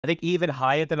I think even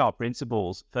higher than our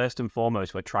principles, first and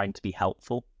foremost, we're trying to be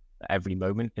helpful at every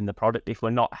moment in the product. If we're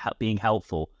not being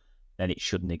helpful, then it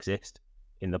shouldn't exist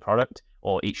in the product,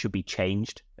 or it should be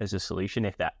changed as a solution.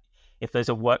 If there's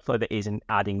a workflow that isn't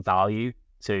adding value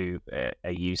to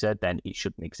a user, then it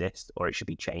shouldn't exist, or it should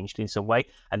be changed in some way.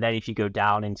 And then if you go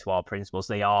down into our principles,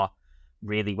 they are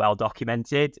really well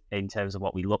documented in terms of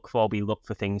what we look for. We look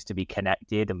for things to be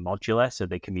connected and modular so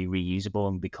they can be reusable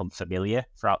and become familiar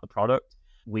throughout the product.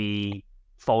 We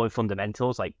follow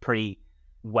fundamentals, like pretty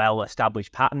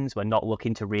well-established patterns. We're not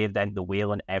looking to reinvent the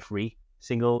wheel on every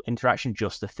single interaction,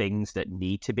 just the things that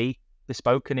need to be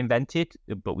bespoke and invented,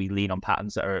 but we lean on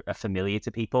patterns that are familiar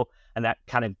to people. And that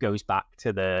kind of goes back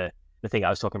to the thing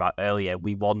I was talking about earlier.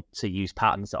 We want to use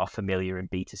patterns that are familiar in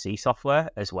B2C software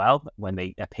as well when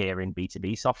they appear in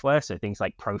B2B software. So things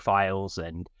like profiles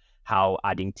and how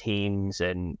adding teams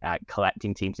and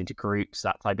collecting teams into groups,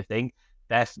 that type of thing.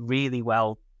 They're really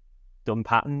well done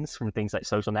patterns from things like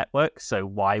social networks. So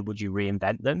why would you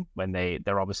reinvent them when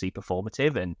they're obviously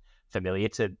performative and familiar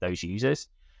to those users?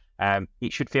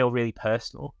 It should feel really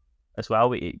personal as well.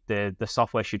 The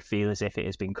software should feel as if it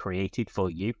has been created for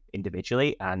you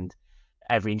individually, and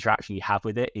every interaction you have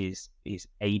with it is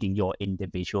aiding your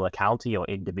individual account or your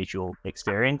individual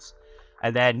experience.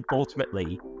 And then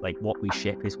ultimately, like, what we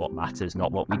ship is what matters,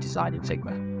 not what we design in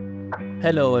Figma.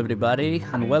 Hello everybody,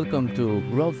 and welcome to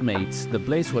Growth Mates, the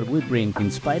place where we bring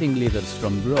inspiring leaders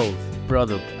from growth,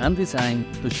 product and design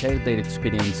to share their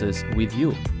experiences with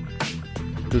you.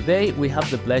 Today we have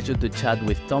the pleasure to chat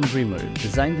with Thom Rimmer,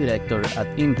 Design Director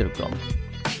at Intercom.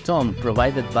 Thom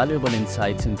provided valuable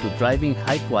insights into driving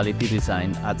high-quality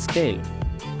design at scale.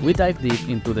 We dive deep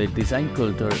into their design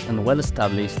culture and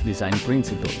well-established design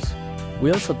principles.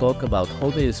 We also talk about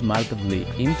how they smartly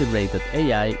integrated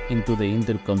AI into the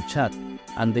Intercom chat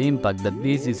and the impact that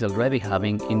this is already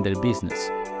having in their business.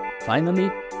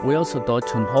 Finally, we also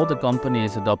touch on how the company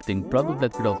is adopting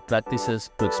product-led growth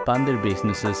practices to expand their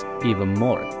businesses even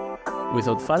more.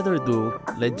 Without further ado,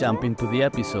 let's jump into the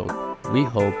episode. We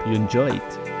hope you enjoy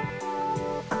it.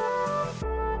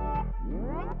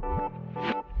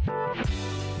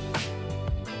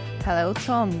 Hello,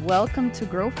 Thom. Welcome to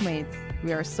Growth Mates.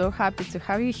 We are so happy to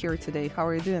have you here today. How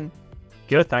are you doing?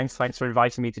 Good, thanks. Thanks for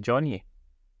inviting me to join you.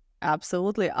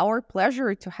 Absolutely. Our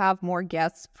pleasure to have more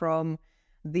guests from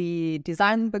the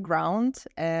design background,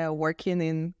 working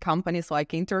in companies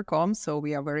like Intercom. So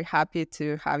we are very happy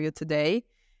to have you today.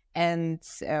 And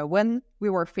when we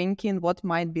were thinking what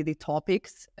might be the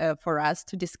topics for us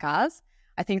to discuss,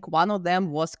 I think one of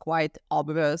them was quite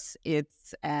obvious.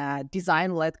 It's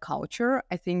design-led culture.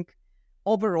 I think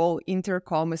overall,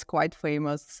 Intercom is quite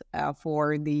famous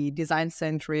for the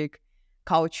design-centric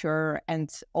culture.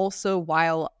 And also,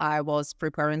 while I was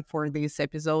preparing for this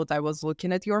episode, I was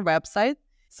looking at your website.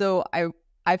 So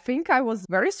I think I was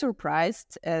very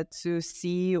surprised to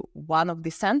see one of the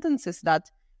sentences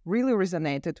that really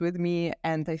resonated with me.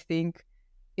 And I think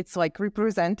it's like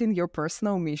representing your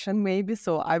personal mission, maybe.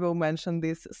 So I will mention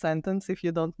this sentence if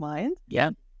you don't mind. Yeah.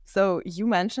 So you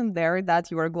mentioned there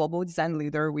that you are a global design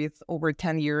leader with over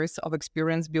 10 years of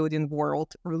experience building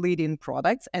world-leading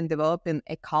products and developing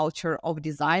a culture of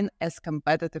design as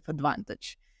competitive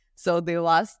advantage. So the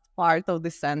last part of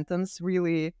the sentence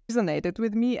really resonated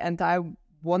with me, and I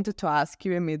wanted to ask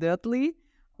you immediately,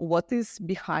 what is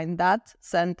behind that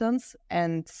sentence,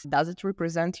 and does it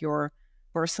represent your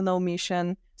personal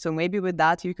mission? So maybe with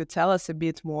that, you could tell us a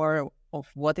bit more of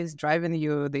what is driving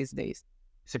you these days.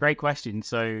 It's a great question.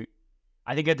 So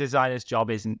I think a designer's job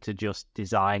isn't to just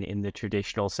design in the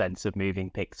traditional sense of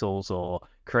moving pixels or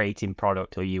creating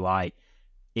product or UI.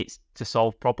 It's to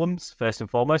solve problems, first and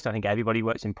foremost. I think everybody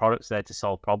works in products there to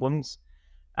solve problems.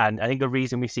 And I think the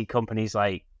reason we see companies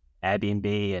like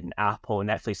Airbnb and Apple and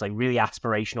Netflix, like really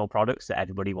aspirational products that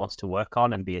everybody wants to work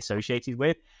on and be associated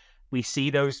with, we see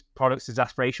those products as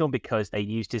aspirational because they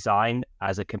use design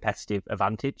as a competitive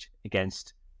advantage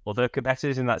against other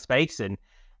competitors in that space. And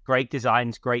great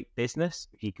design's great business.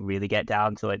 You can really get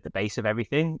down to like the base of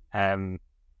everything. And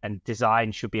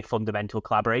design should be a fundamental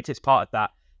collaborator. It's part of that,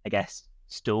 I guess,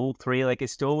 three-legged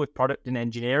stool with product and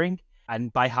engineering.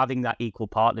 And by having that equal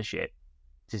partnership,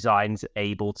 design's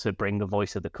able to bring the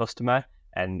voice of the customer,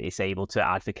 and it's able to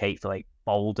advocate for like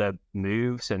bolder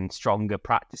moves and stronger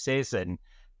practices and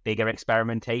bigger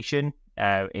experimentation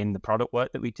in the product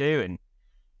work that we do. And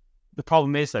the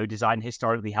problem is, though, design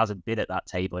historically hasn't been at that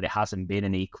table, and it hasn't been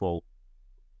an equal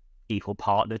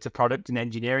partner to product and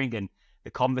engineering. And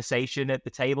the conversation at the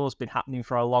table has been happening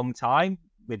for a long time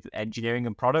with engineering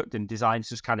and product, and design's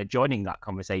just kind of joining that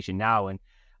conversation now. And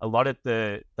a lot of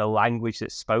the language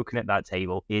that's spoken at that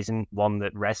table isn't one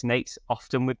that resonates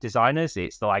often with designers.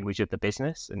 It's the language of the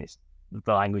business, and it's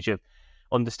the language of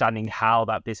understanding how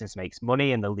that business makes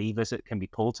money and the levers that can be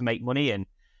pulled to make money. And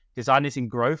designers in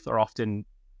growth are often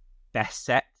best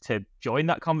set to join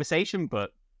that conversation,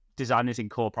 but designers in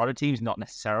core product teams, not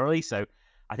necessarily. So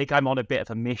I think I'm on a bit of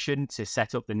a mission to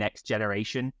set up the next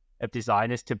generation of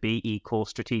designers to be equal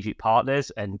strategic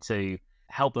partners and to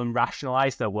help them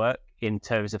rationalize their work in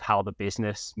terms of how the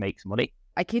business makes money.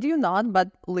 I kid you not, but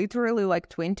literally like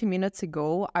 20 minutes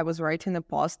ago, I was writing a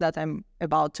post that I'm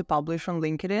about to publish on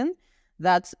LinkedIn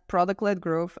that product-led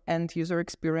growth and user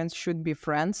experience should be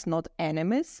friends, not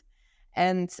enemies.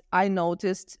 And I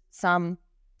noticed some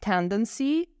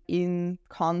tendency in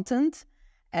content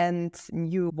and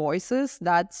new voices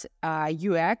that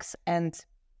UX and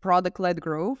product-led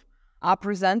growth are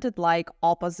presented like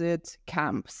opposite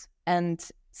camps. And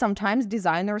sometimes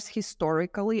designers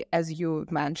historically, as you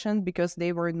mentioned, because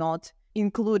they were not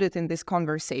included in these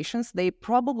conversations, they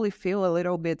probably feel a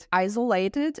little bit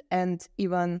isolated and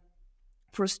even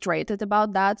frustrated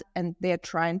about that. And they're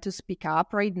trying to speak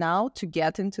up right now to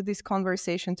get into this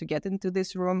conversation, to get into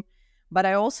this room. But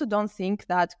I also don't think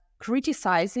that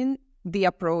criticizing the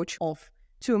approach of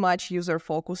too much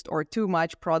user-focused or too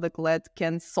much product-led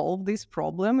can solve this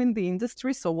problem in the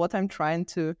industry. So what I'm trying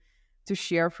to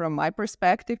share from my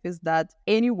perspective is that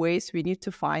anyways, we need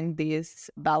to find this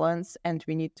balance and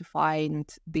we need to find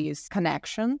this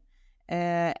connection.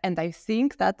 And I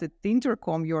think that at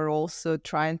Intercom, you're also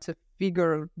trying to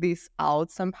figure this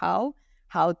out somehow,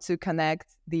 how to connect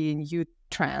the new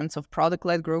trends of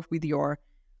product-led growth with your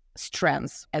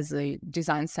strengths as a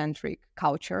design-centric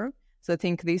culture. So I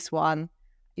think this one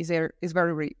is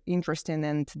very interesting,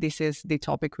 and this is the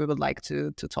topic we would like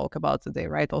to talk about today,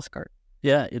 right, Oscar?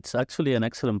 Yeah, it's actually an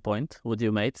excellent point what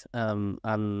you made.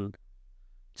 And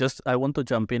just I want to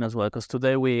jump in as well, because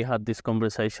today we had this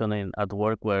conversation at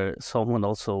work where someone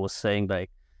also was saying like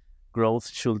growth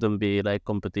shouldn't be like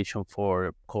competition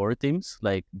for core teams.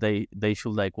 Like they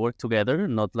should like work together,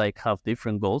 not like have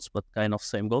different goals, but kind of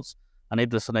same goals. And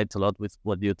it resonates a lot with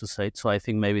what you two said. So I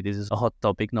think maybe this is a hot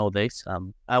topic nowadays.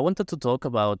 I wanted to talk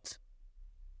about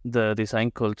the design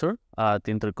culture at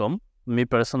Intercom. Me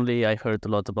personally, I heard a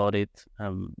lot about it,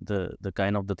 the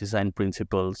kind of the design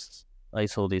principles. I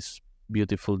saw these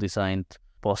beautiful designed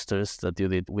posters that you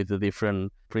did with the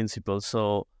different principles.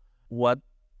 So what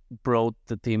brought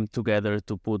the team together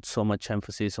to put so much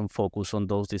emphasis and focus on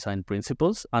those design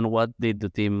principles? And what did the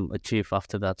team achieve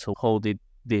after that? So how did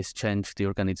this change the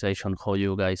organization? How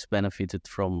you guys benefited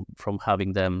from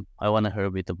having them? I want to hear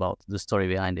a bit about the story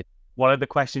behind it. One of the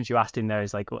questions you asked in there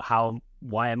is like,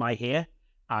 why am I here?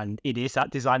 And it is that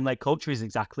design-led culture is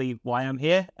exactly why I'm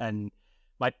here. And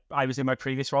I was in my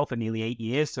previous role for nearly 8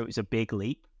 years, so it was a big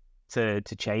leap to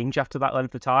change after that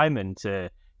length of time and to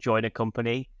join a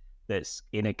company that's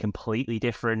in a completely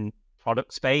different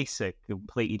product space, a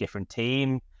completely different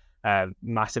team,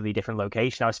 massively different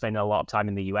location. I was spending a lot of time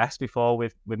in the US before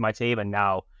with my team, and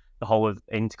now the whole of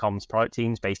Intercom's product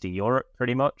team's based in Europe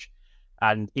pretty much.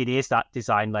 And it is that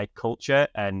design-led culture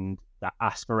and that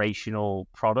aspirational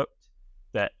product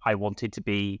that I wanted to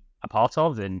be a part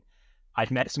of. And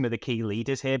I'd met some of the key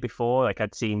leaders here before. Like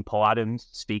I'd seen Paul Adams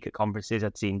speak at conferences.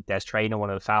 I'd seen Des Traynor, one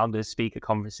of the founders, speak at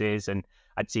conferences. And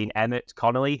I'd seen Emmett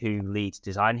Connolly, who leads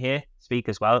design here, speak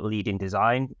as well at Leading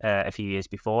Design a few years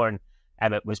before. And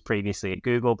Emmett was previously at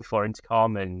Google before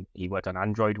Intercom, and he worked on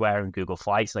Android Wear and Google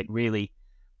Flights, like really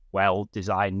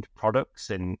well-designed products.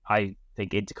 And I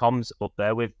think Intercom's up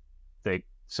there with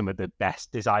some of the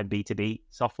best designed B2B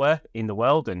software in the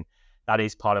world. And that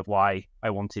is part of why I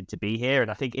wanted to be here. And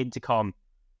I think Intercom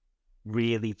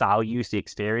really values the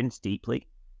experience deeply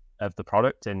of the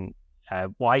product. And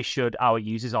why should our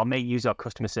users, our main users, our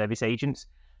customer service agents,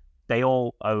 they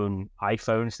all own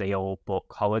iPhones, they all book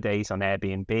holidays on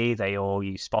Airbnb, they all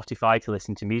use Spotify to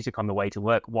listen to music on the way to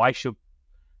work. Why should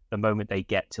the moment they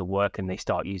get to work and they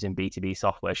start using B2B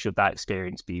software, should that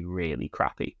experience be really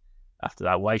crappy after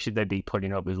that? Why should they be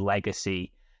putting up with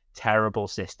legacy, terrible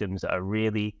systems that are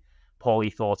really poorly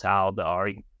thought out, that are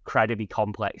incredibly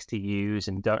complex to use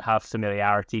and don't have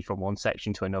familiarity from one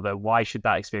section to another? Why should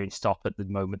that experience stop at the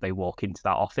moment they walk into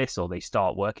that office or they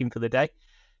start working for the day?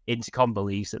 Intercom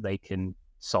believes that they can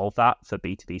solve that for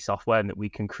B2B software, and that we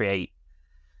can create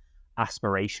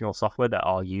aspirational software that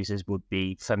our users would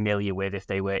be familiar with if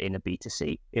they were in a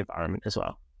B2C environment as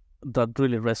well. That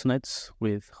really resonates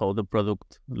with how the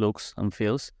product looks and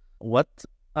feels. What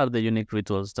are the unique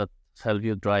rituals that help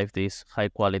you drive this high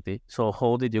quality? So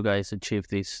how did you guys achieve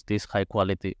this high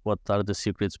quality? What are the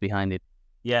secrets behind it?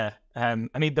 Yeah. I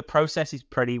mean, the process is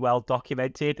pretty well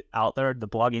documented out there. The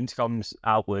blog Intercom's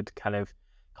outward kind of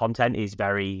content is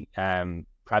very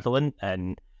prevalent.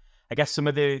 And I guess some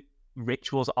of the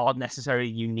rituals aren't necessarily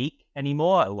unique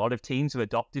anymore. A lot of teams have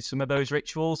adopted some of those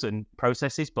rituals and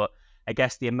processes, but I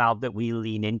guess the amount that we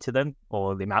lean into them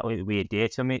or the amount that we adhere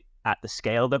to them at the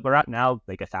scale that we're at now,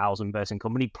 like 1,000-person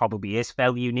company, probably is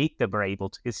fairly unique that we're able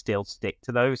to still stick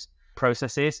to those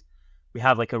processes. We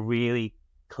have like a really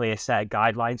clear set of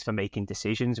guidelines for making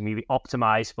decisions, and we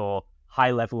optimize for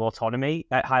high-level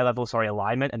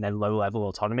alignment, and then low-level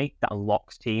autonomy that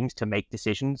unlocks teams to make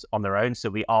decisions on their own. So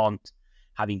we aren't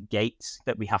having gates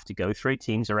that we have to go through.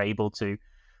 Teams are able to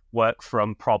work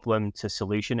from problem to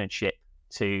solution and ship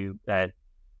to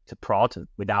prod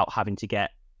without having to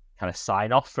get kind of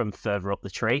sign off from further up the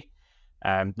tree.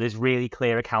 There's really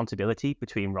clear accountability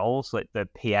between roles. Like the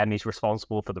PM is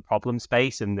responsible for the problem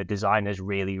space and the designer is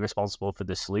really responsible for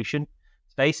the solution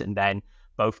space. And then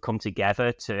both come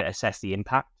together to assess the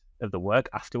impact of the work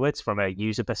afterwards from a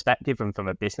user perspective and from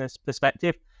a business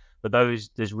perspective. But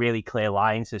there's really clear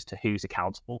lines as to who's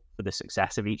accountable for the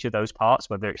success of each of those parts,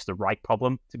 whether it's the right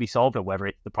problem to be solved or whether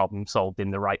it's the problem solved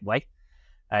in the right way,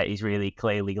 is really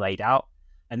clearly laid out.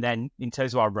 And then in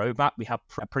terms of our roadmap, we have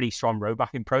a pretty strong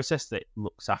roadmapping process that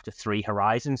looks after 3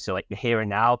 horizons. So like the here and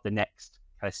now, the next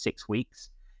kind of 6 weeks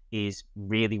is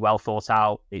really well thought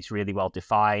out. It's really well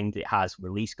defined. It has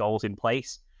release goals in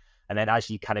place. And then as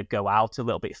you kind of go out a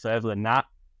little bit further than that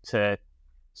to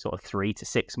sort of 3 to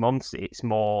 6 months, it's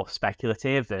more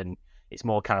speculative and it's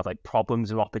more kind of like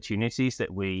problems and opportunities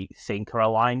that we think are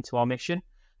aligned to our mission.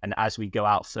 And as we go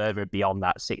out further beyond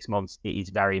that 6 months, it is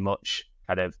very much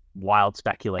kind of wild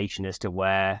speculation as to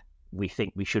where we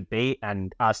think we should be.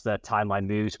 And as the timeline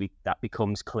moves, that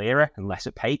becomes clearer and less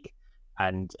opaque.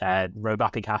 And road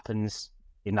mapping happens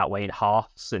in that way in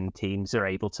halves, and teams are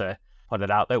able to put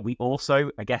it out there. We also,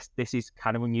 I guess this is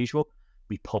kind of unusual,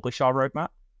 we publish our roadmap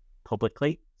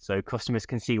publicly so customers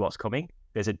can see what's coming.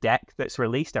 There's a deck that's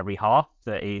released every half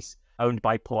that is owned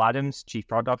by Paul Adams, Chief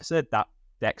Product Officer. That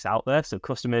deck's out there, so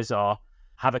customers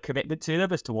have a commitment to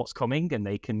them as to what's coming, and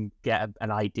they can get an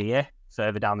idea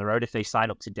further down the road. If they sign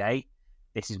up today,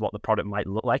 this is what the product might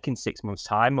look like in 6 months'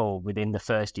 time or within the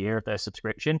first year of their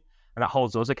subscription. And that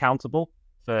holds us accountable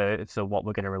for what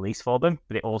we're going to release for them.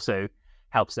 But it also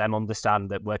helps them understand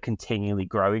that we're continually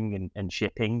growing and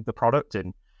shipping the product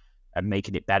and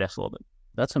making it better for them.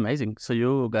 That's amazing. So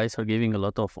you guys are giving a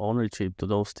lot of ownership to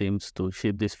those teams to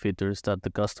ship these features that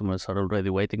the customers are already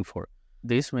waiting for.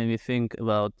 This made me think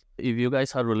about if you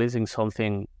guys are releasing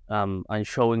something and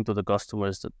showing to the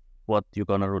customers that what you're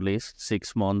going to release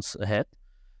 6 months ahead,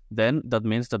 then that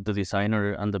means that the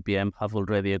designer and the PM have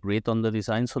already agreed on the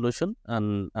design solution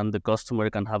and the customer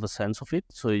can have a sense of it.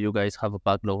 So you guys have a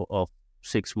backlog of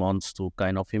 6 months to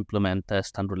kind of implement,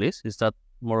 test, and release. Is that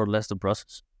more or less the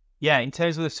process? Yeah, in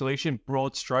terms of the solution,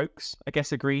 broad strokes, I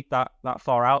guess agreed that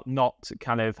far out, not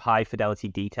kind of high fidelity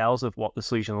details of what the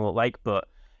solution will look like, but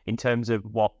in terms of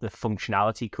what the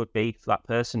functionality could be for that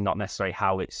person, not necessarily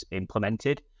how it's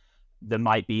implemented. There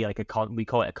might be like we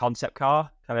call it a concept car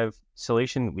kind of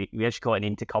solution. We actually call it an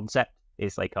interconcept.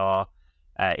 It's like our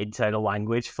internal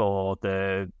language for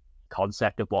the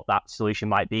concept of what that solution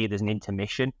might be. There's an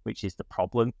intermission, which is the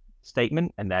problem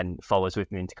statement, and then follows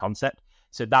with an interconcept.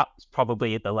 So that's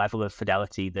probably at the level of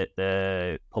fidelity that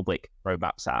the public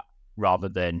roadmap's at, rather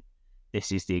than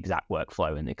this is the exact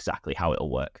workflow and exactly how it'll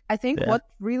work. I think what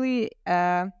really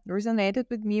resonated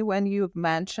with me when you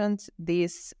mentioned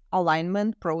these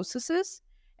alignment processes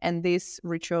and these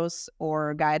rituals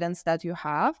or guidance that you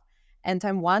have. And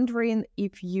I'm wondering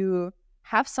if you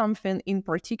have something in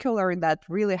particular that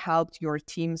really helped your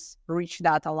teams reach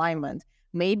that alignment.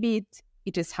 Maybe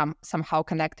it is somehow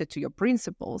connected to your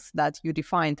principles that you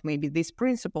defined. Maybe these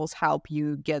principles help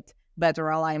you get better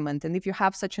alignment. And if you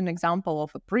have such an example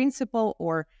of a principle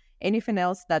or anything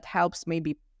else that helps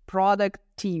maybe product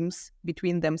teams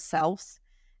between themselves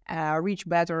reach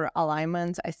better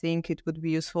alignment, I think it would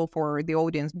be useful for the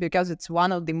audience, because it's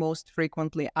one of the most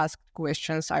frequently asked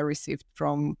questions I received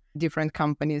from different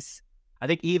companies. I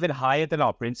think even higher than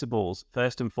our principles,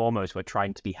 first and foremost, we're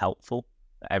trying to be helpful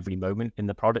at every moment in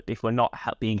the product. If we're not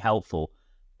being helpful,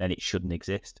 then it shouldn't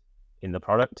exist in the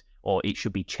product, or it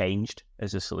should be changed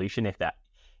as a solution.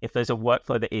 If there's a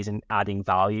workflow that isn't adding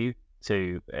value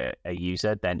to a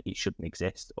user, then it shouldn't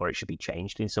exist, or it should be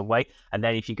changed in some way. And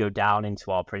then if you go down into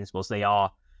our principles, they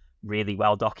are really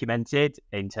well documented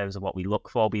in terms of what we look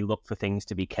for. We look for things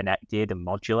to be connected and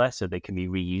modular so they can be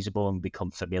reusable and become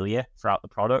familiar throughout the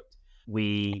product.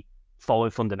 We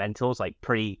follow fundamentals, like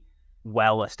pretty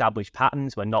well-established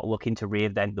patterns. We're not looking to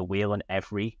reinvent the wheel on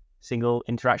every single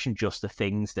interaction, just the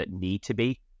things that need to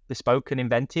be bespoke and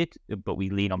invented, but we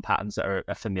lean on patterns that are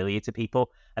familiar to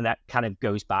people. And that kind of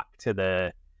goes back to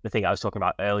the thing I was talking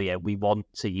about earlier. We want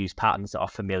to use patterns that are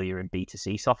familiar in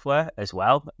B2C software as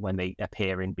well when they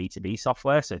appear in B2B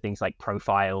software. So things like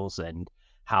profiles and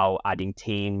how adding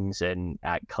teams and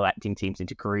collecting teams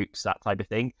into groups, that type of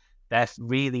thing. They're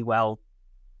really well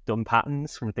done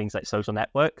patterns from things like social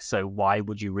networks. So why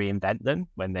would you reinvent them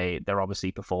when they're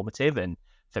obviously performative and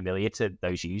familiar to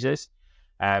those users?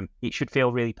 It should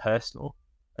feel really personal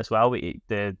as well.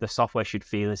 The software should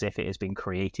feel as if it has been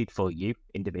created for you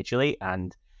individually,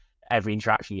 and every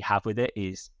interaction you have with it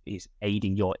is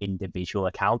aiding your individual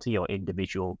account, your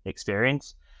individual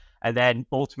experience. And then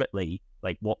ultimately,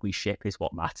 like, what we ship is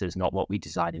what matters, not what we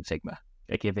design in Figma.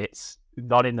 Like, if it's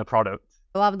not in the product.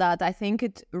 I love that. I think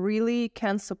it really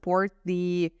can support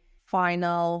the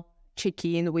final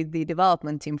check-in with the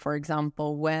development team, for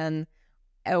example, when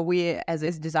we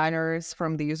as designers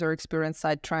from the user experience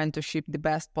side trying to ship the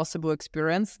best possible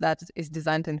experience that is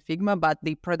designed in Figma, but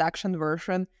the production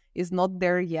version is not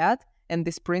there yet. And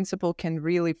this principle can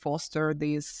really foster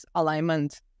this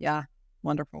alignment. Yeah,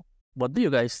 wonderful. What do you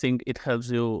guys think it helps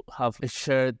you have a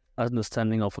shared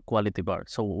understanding of a quality bar?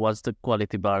 So what's the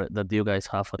quality bar that you guys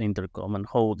have at Intercom, and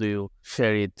how do you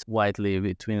share it widely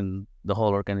between the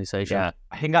whole organization? Yeah,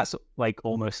 I think that's like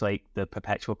almost like the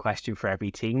perpetual question for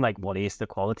every team. Like, what is the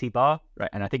quality bar? Right.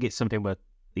 And I think it's something we're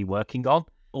working on.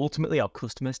 Ultimately, our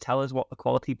customers tell us what the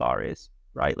quality bar is,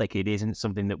 right? Like, it isn't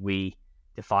something that we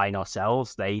define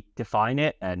ourselves. They define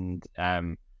it, and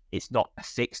it's not a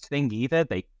fixed thing either.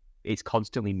 It's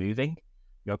constantly moving.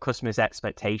 Your customers'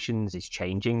 expectations is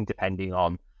changing depending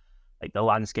on like the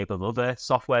landscape of other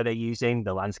software they're using,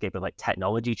 the landscape of like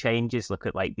technology changes. Look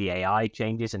at like the AI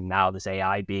changes, and now there's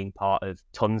AI being part of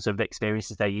tons of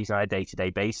experiences they're using on a day-to-day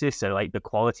basis. So like the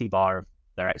quality bar of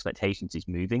their expectations is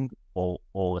moving all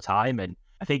the time. And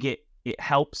I think it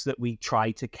helps that we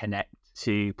try to connect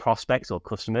to prospects or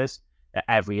customers at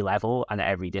every level and at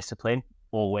every discipline,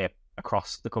 all the way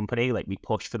across the company. Like, we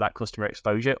push for that customer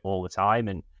exposure all the time.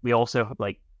 And we also,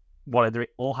 like, one of the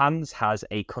all hands has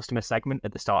a customer segment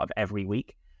at the start of every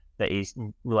week that is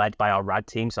led by our RAD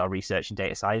team, so our research and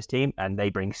data science team, and they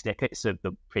bring snippets of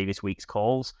the previous week's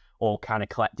calls, all kind of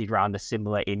collected around a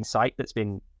similar insight that's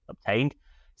been obtained.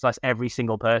 So that's every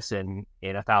single person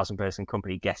in a 1,000-person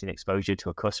company getting exposure to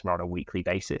a customer on a weekly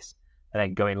basis. And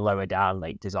then going lower down,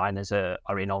 like, designers are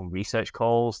in on research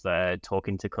calls. They're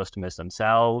talking to customers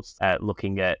themselves,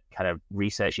 looking at kind of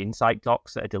research insight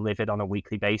docs that are delivered on a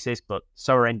weekly basis. But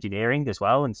so are engineering as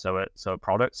well, and so are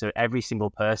product. So every single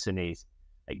person is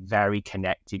like very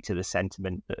connected to the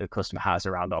sentiment that a customer has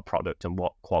around our product and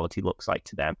what quality looks like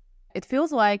to them. It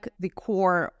feels like the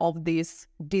core of this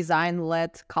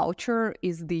design-led culture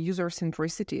is the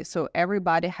user-centricity. So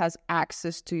everybody has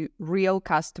access to real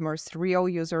customers, real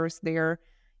users, their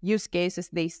use cases.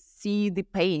 They see the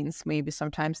pains maybe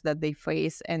sometimes that they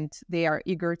face, and they are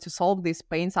eager to solve these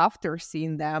pains after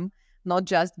seeing them, not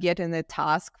just getting a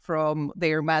task from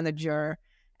their manager.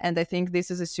 And I think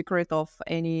this is a secret of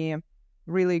any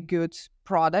really good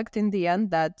product in the end,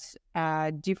 that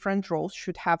different roles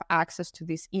should have access to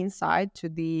this insight, to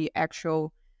the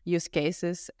actual use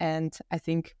cases. And I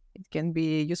think it can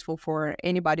be useful for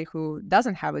anybody who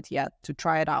doesn't have it yet to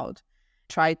try it out,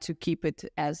 try to keep it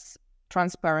as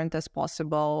transparent as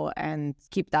possible and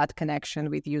keep that connection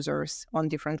with users on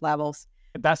different levels.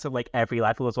 That's at like every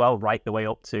level as well, right the way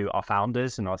up to our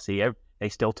founders and our CEO. They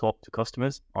still talk to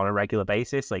customers on a regular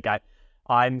basis. Like,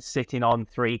 I'm sitting on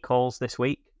 3 calls this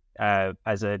week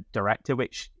as a director,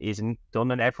 which isn't done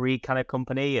in every kind of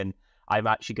company. And I'm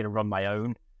actually going to run my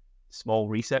own small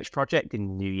research project in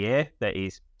the new year that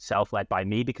is self-led by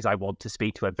me, because I want to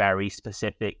speak to a very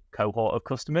specific cohort of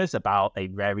customers about a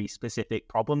very specific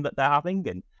problem that they're having.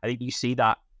 And I think you see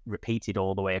that repeated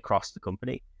all the way across the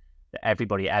company, that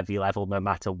everybody at every level, no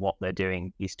matter what they're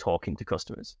doing, is talking to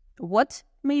customers. What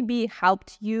maybe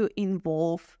helped you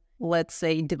involve, let's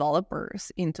say,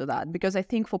 developers into that? Because I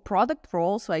think for product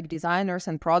roles like designers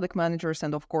and product managers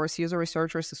and of course user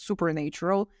researchers, it's super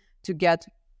natural to get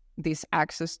this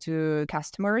access to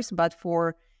customers. But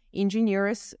for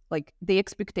engineers, like, the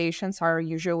expectations are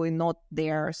usually not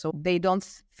there. So they don't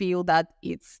feel that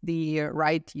it's the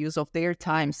right use of their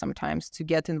time sometimes to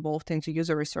get involved into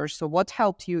user research. So what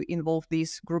helped you involve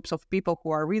these groups of people who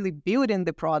are really building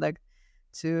the product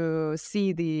to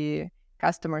see the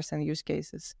customers and use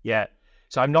cases? Yeah.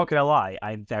 So I'm not going to lie,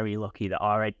 I'm very lucky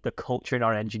that the culture in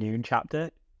our engineering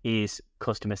chapter is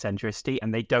customer centricity,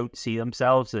 and they don't see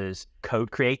themselves as code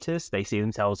creators. They see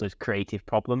themselves as creative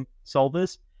problem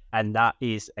solvers. And that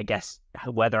is, I guess,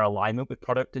 where their alignment with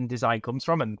product and design comes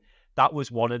from. And that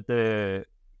was one of the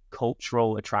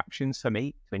cultural attractions for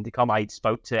me to Intercom. I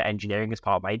spoke to engineering as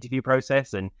part of my interview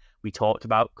process, and we talked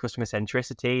about customer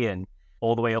centricity and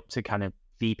all the way up to kind of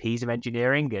VPs of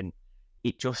engineering. And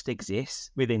it just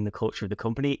exists within the culture of the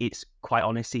company. It's quite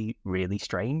honestly really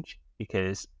strange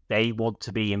because they want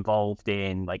to be involved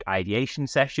in like ideation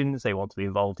sessions. They want to be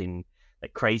involved in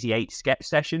like crazy 8 sketch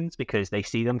sessions because they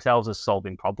see themselves as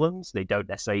solving problems. They don't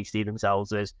necessarily see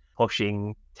themselves as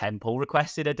pushing 10 pull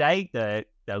requests in a day. They're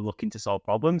looking to solve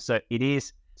problems. So it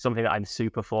is something that I'm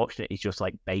super fortunate is just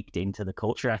like baked into the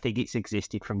culture. I think it's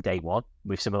existed from day one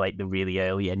with some of like the really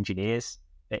early engineers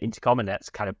at Intercom, and that's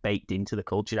kind of baked into the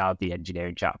culture now of the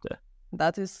engineering chapter.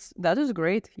 That is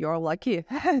great. You're lucky.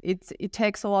 It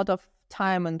takes a lot of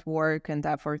time and work and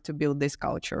effort to build this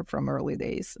culture from early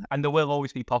days. And there will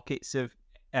always be pockets of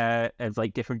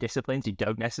like different disciplines who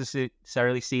don't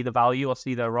necessarily see the value or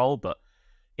see their role, but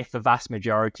if the vast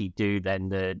majority do, then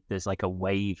there's like a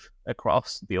wave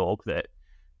across the org that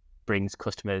brings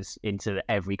customers into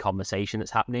every conversation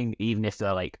that's happening, even if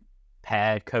they're like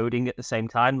pair coding at the same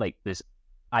time. Like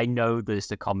I know there's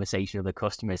the conversation of the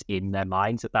customers in their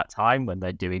minds at that time when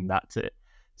they're doing that to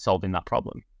solving that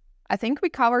problem. I think we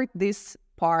covered this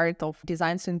part of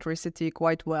design centricity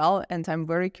quite well, and I'm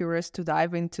very curious to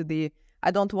dive into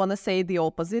I don't want to say the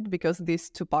opposite because these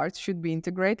two parts should be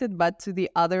integrated, but to the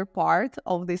other part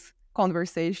of this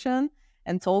conversation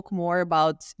and talk more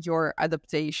about your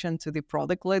adaptation to the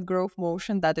product-led growth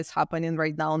motion that is happening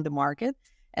right now in the market.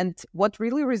 And what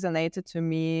really resonated to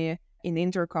me in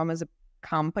Intercom as a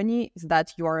company is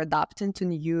that you are adapting to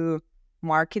new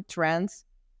market trends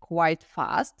quite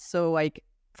fast. So like,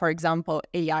 for example,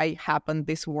 AI happened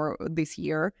this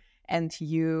year, and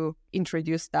you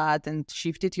introduced that and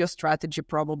shifted your strategy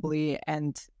probably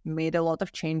and made a lot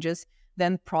of changes.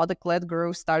 Then product-led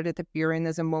growth started appearing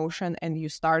as a motion, and you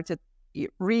started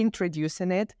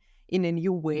reintroducing it in a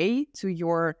new way to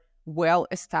your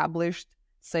well-established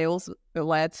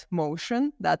sales-led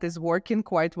motion that is working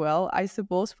quite well, I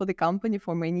suppose, for the company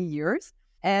for many years.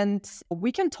 And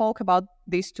we can talk about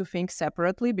these two things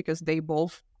separately because they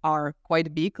both are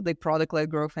quite big, the product-led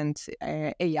growth and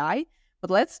AI. But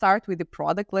let's start with the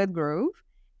product-led growth.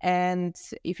 And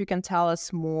if you can tell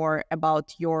us more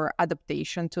about your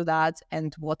adaptation to that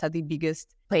and what are the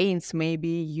biggest pains maybe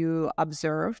you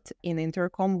observed in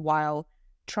Intercom while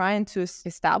trying to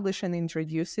establish and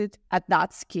introduce it at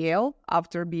that scale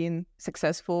after being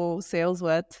successful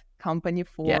sales-led company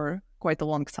for quite a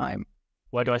long time.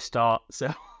 Where do I start?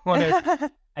 So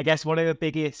I guess one of the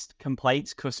biggest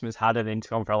complaints customers had at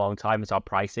Intercom for a long time is our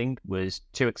pricing was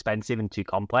too expensive and too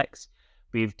complex.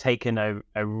 We've taken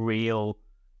a real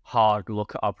hard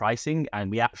look at our pricing,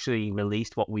 and we actually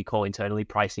released what we call internally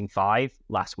Pricing 5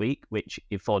 last week, which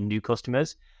is for new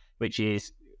customers, which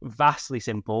is vastly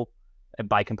simple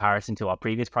by comparison to our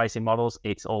previous pricing models.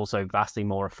 It's also vastly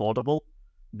more affordable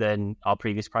than our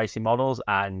previous pricing models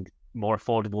and more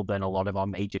affordable than a lot of our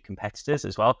major competitors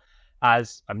as well.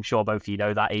 As I'm sure both of you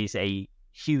know, that is a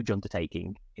huge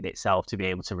undertaking in itself to be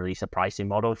able to release a pricing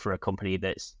model for a company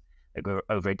that's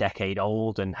over a decade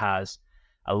old and has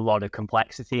a lot of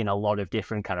complexity and a lot of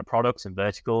different kind of products and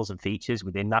verticals and features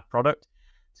within that product.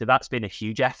 So that's been a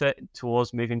huge effort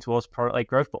towards moving towards product-led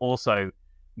growth, but also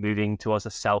moving towards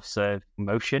a self-serve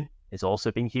motion has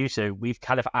also been huge. So we've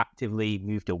kind of actively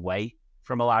moved away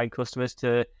from allowing customers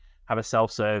to have a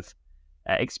self-serve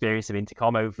experience of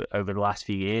Intercom over the last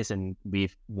few years, and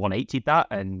we've 180'd that.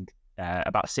 And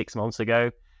about 6 months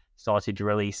ago, started to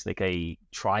release like a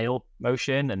trial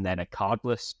motion and then a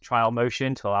cardless trial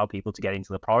motion to allow people to get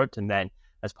into the product. And then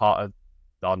as part of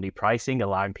our new pricing,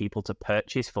 allowing people to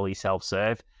purchase fully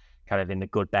self-serve, kind of in the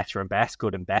good, better, and best,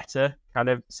 good and better kind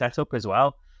of setup as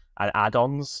well, and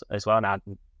add-ons as well, and add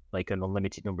like an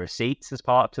unlimited number of seats as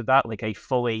part of that. Like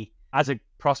as a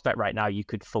prospect right now, you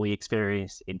could fully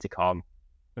experience Intercom,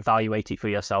 evaluate it for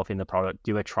yourself in the product,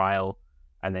 do a trial,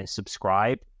 and then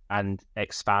subscribe and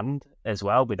expand as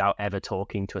well without ever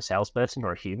talking to a salesperson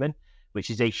or a human, which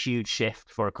is a huge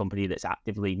shift for a company that's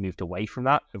actively moved away from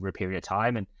that over a period of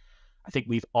time. And I think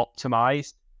we've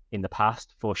optimized in the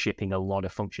past for shipping a lot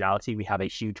of functionality. We have a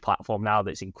huge platform now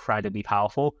that's incredibly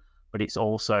powerful, but it's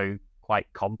also quite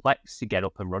complex to get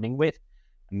up and running with.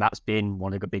 And that's been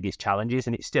one of the biggest challenges,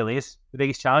 and it still is the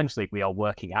biggest challenge. Like, we are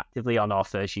working actively on our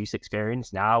first use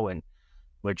experience now, and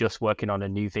we're just working on a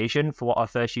new vision for what our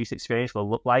first use experience will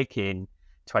look like in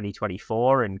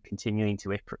 2024 and continuing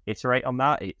to iterate on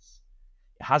that. It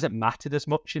hasn't mattered as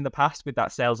much in the past with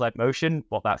that sales-led motion,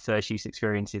 what that first use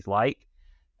experience is like.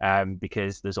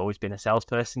 because there's always been a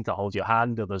salesperson to hold your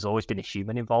hand, or there's always been a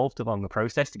human involved along the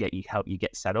process to help you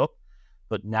get set up.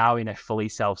 But now in a fully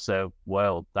self-serve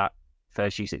world, that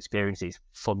first use experience is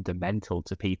fundamental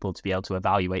to people to be able to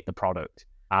evaluate the product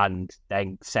and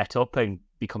then set up and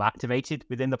become activated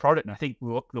within the product. And I think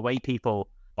the way people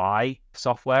buy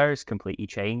software has completely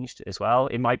changed as well.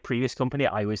 In my previous company,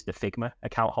 I was the Figma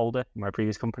account holder in my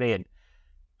previous company, and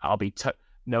I'll be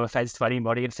no offense to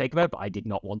anybody in Figma, but I did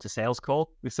not want a sales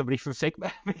call with somebody from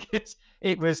Figma because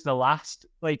it was the last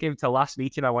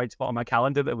meeting I wanted to put on my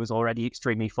calendar that was already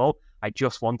extremely full. I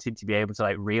just wanted to be able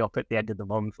to re-up at the end of the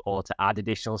month or to add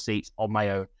additional seats on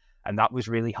my own. And that was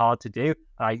really hard to do.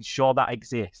 I'm sure that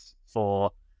exists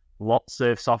for lots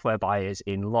of software buyers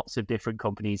in lots of different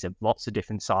companies of lots of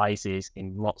different sizes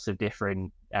in lots of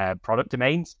different product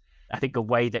domains. I think the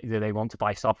way that they want to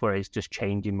buy software is just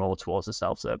changing more towards a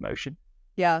self-serve motion.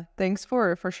 Yeah, thanks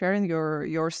for sharing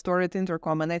your story at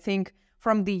Intercom. And I think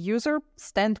from the user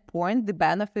standpoint, the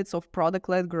benefits of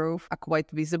product-led growth are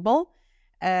quite visible.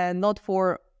 And not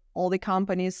for all the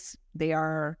companies they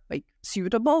are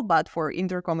suitable, but for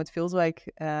Intercom, it feels like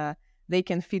they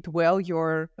can fit well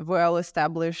your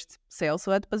well-established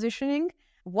sales-led positioning.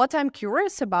 What I'm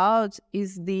curious about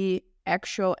is the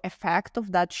actual effect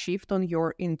of that shift on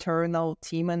your internal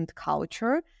team and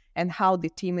culture, and how the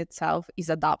team itself is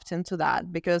adapting to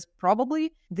that. Because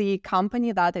probably the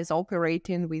company that is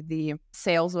operating with the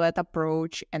sales-led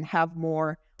approach and have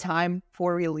more time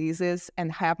for releases and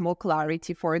have more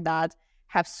clarity for that,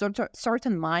 have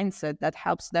certain mindset that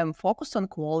helps them focus on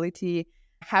quality,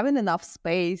 having enough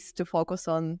space to focus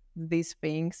on these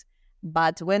things.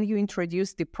 But when you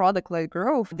introduce the product-led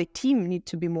growth, the team need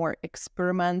to be more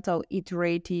experimental,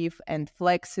 iterative, and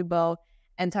flexible.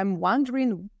 And I'm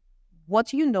wondering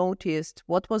what you noticed,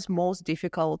 what was most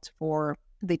difficult for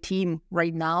the team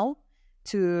right now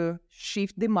to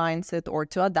shift the mindset or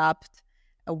to adapt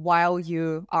while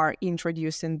you are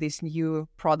introducing this new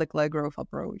product-led growth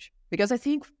approach? Because I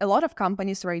think a lot of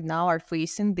companies right now are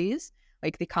facing this,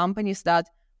 like the companies that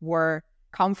were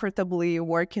comfortably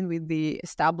working with the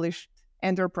established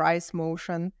enterprise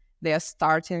motion, they are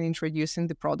starting introducing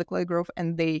the product-led growth,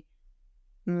 and they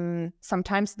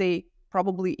sometimes they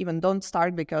probably even don't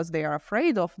start because they are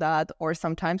afraid of that, or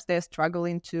sometimes they're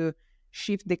struggling to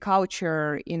shift the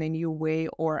culture in a new way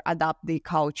or adapt the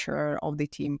culture of the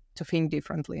team to think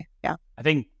differently. Yeah. I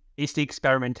think it's the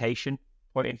experimentation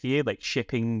point of view,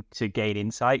 shipping to gain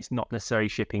insights, not necessarily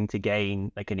shipping to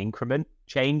gain an increment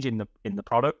change in the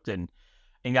product. And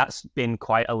I think that's been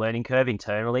quite a learning curve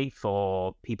internally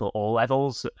for people all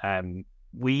levels.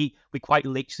 We quite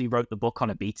literally wrote the book on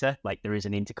a beta. There is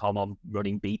an Intercom on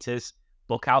running betas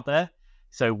book out there.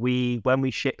 So when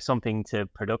we ship something to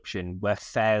production, we're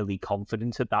fairly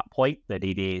confident at that point that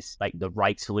it is the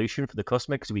right solution for the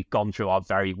customer, because we've gone through our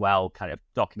very well kind of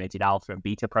documented alpha and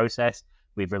beta process.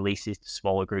 We've released this to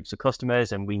smaller groups of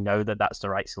customers, and we know that that's the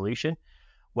right solution.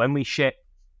 When we ship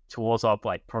towards our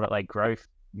product-led growth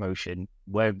motion,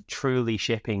 we're truly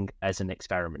shipping as an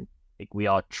experiment. We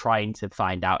are trying to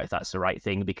find out if that's the right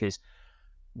thing, because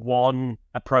one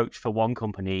approach for one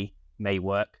company may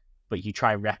work, but you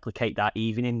try and replicate that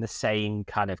even in the same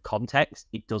kind of context,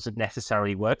 it doesn't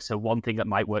necessarily work. So one thing that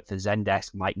might work for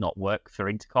Zendesk might not work for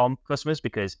Intercom customers,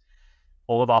 because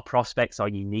all of our prospects are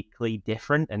uniquely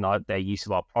different, and their use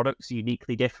of our products are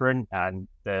uniquely different. And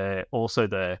the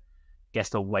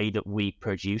way that we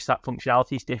produce that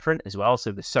functionality is different as well.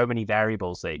 So there's so many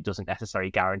variables that it doesn't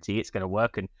necessarily guarantee it's going to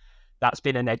work. And that's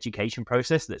been an education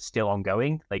process that's still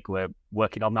ongoing. We're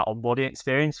working on that onboarding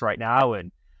experience right now,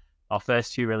 and our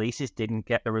first two releases didn't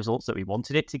get the results that we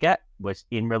wanted it to get. We're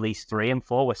in release 3 and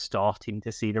 4, we're starting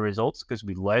to see the results because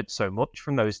we learned so much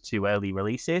from those two early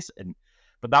releases.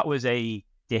 But that was a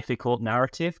difficult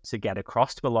narrative to get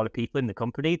across to a lot of people in the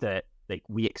company, that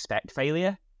we expect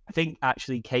failure. I think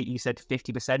actually, Kate, you said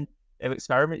 50% of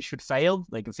experiments should fail,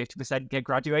 50% get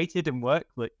graduated and work.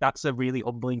 That's a really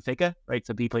humbling figure, right?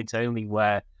 For people internally,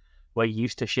 where we're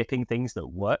used to shipping things that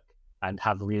work and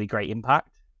have really great impact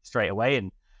straight away.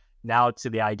 And now to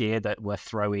the idea that we're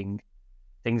throwing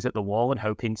things at the wall and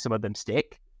hoping some of them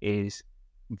stick is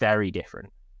very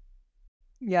different.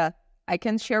 Yeah. I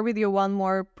can share with you one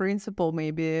more principle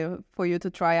maybe for you to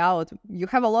try out. You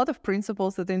have a lot of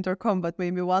principles at Intercom, but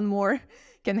maybe one more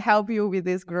can help you with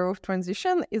this growth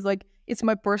transition. Is it's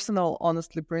my personal,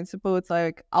 honestly, principle. It's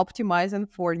optimizing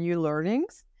for new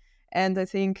learnings. And I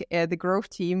think the growth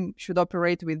team should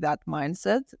operate with that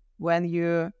mindset. When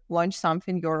you launch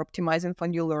something, you're optimizing for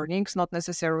new learnings, not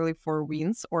necessarily for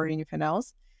wins or anything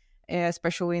else,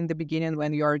 especially in the beginning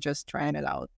when you're just trying it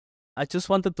out. I just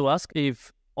wanted to ask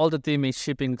if all the team is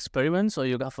shipping experiments, or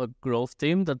you have a growth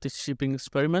team that is shipping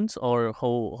experiments, or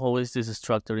how is this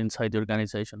structured inside the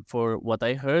organization? For what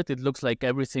I heard, it looks like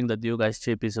everything that you guys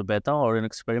ship is a beta or an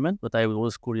experiment, but I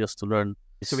was curious to learn.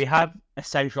 So we have a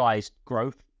centralized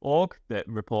growth org that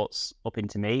reports up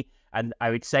into me. And I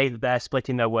would say that they're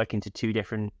splitting their work into two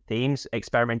different themes,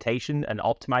 experimentation and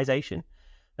optimization.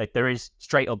 Like there is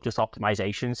straight up just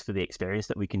optimizations for the experience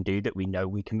that we can do that we know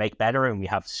we can make better, and we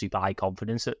have super high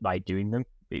confidence that by doing them,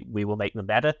 we will make them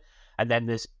better. And then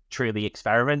there's truly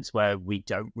experiments where we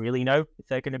don't really know if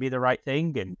they're going to be the right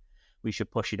thing and we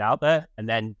should push it out there. And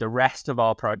then the rest of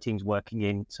our product team's working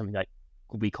in something like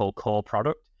we call core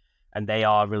product. And they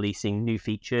are releasing new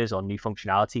features or new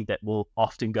functionality that will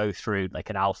often go through like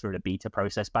an alpha and a beta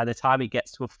process. By the time it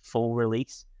gets to a full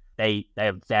release, they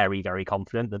are very, very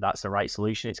confident that that's the right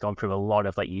solution. It's gone through a lot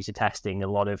of like user testing,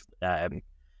 a lot of kind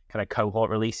of cohort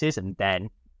releases, and then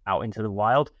out into the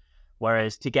wild.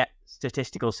 Whereas to get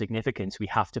statistical significance, we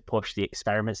have to push the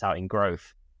experiments out in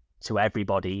growth to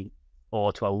everybody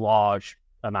or to a large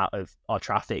amount of our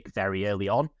traffic very early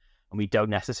on. And we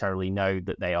don't necessarily know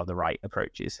that they are the right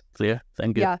approaches. Clear.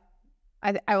 Thank you. Yeah,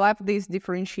 I love this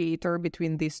differentiator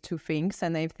between these two things.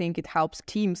 And I think it helps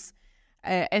teams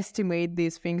estimate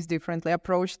these things differently,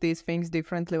 approach these things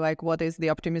differently, like what is the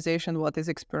optimization, what is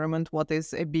experiment, what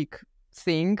is a big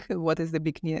thing, what is the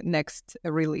big next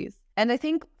release. And I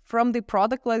think from the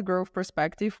product-led growth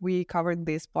perspective, we covered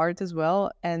this part as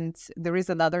well. And there is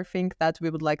another thing that we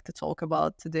would like to talk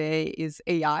about today is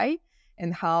AI.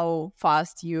 And how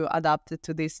fast you adapted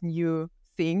to this new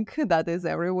thing that is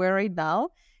everywhere right now.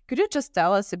 Could you just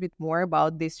tell us a bit more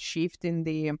about this shift in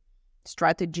the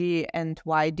strategy and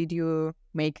why did you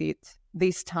make it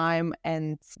this time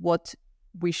and what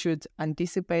we should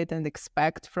anticipate and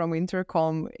expect from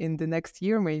Intercom in the next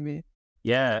year maybe?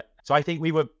 Yeah, so I think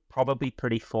we were probably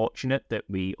pretty fortunate that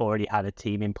we already had a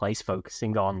team in place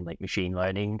focusing on like machine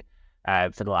learning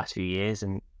for the last few years.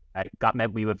 And that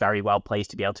meant we were very well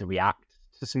placed to be able to react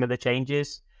to some of the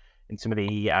changes in some of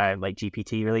the like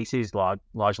GPT releases,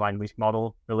 large language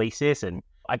model releases. And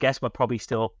I guess we're probably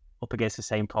still up against the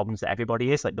same problems that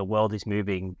everybody is. Like the world is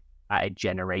moving at a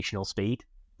generational speed,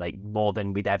 like more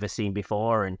than we'd ever seen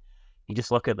before. And you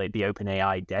just look at like the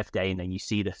OpenAI Dev Day and then you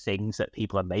see the things that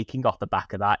people are making off the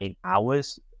back of that in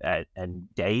hours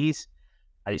and days.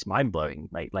 And it's mind blowing.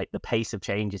 Like the pace of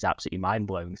change is absolutely mind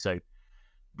blowing. So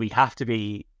we have to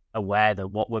be aware that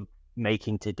what we're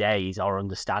making today is our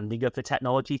understanding of the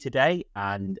technology today,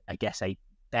 and I guess a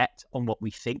bet on what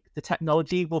we think the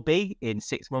technology will be in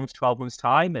 6 months, 12 months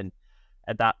time, and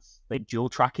that's like dual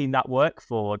tracking that work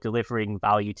for delivering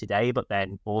value today, but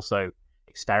then also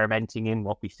experimenting in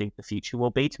what we think the future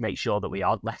will be to make sure that we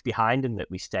aren't left behind and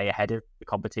that we stay ahead of the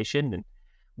competition. And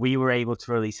we were able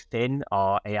to release Finn,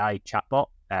 our AI chatbot,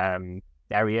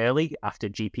 very early after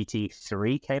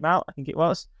GPT-3 came out, I think it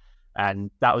was.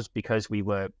 And that was because we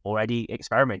were already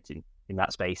experimenting in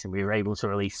that space and we were able to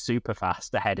release super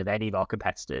fast ahead of any of our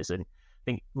competitors. And I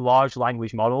think large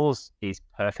language models is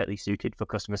perfectly suited for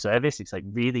customer service. It's like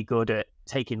really good at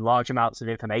taking large amounts of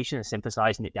information and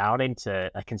synthesizing it down into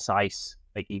a concise,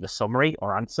 like either summary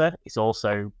or answer. It's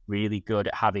also really good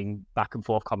at having back and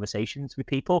forth conversations with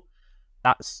people.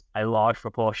 That's a large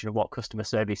proportion of what customer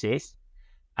service is.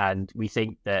 And we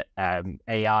think that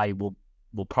AI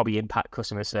will probably impact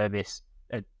customer service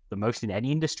the most in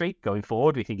any industry going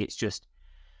forward. We think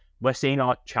we're seeing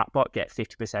our chatbot get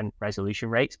 50% resolution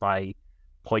rates by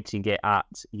pointing it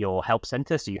at your help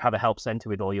center. So you have a help center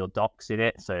with all your docs in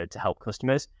it. So to help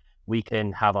customers, we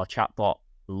can have our chatbot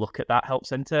look at that help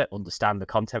center, understand the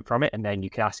content from it, and then you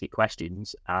can ask it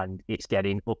questions and it's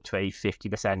getting up to a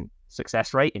 50%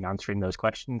 success rate in answering those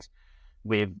questions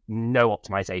with no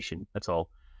optimization at all.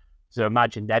 So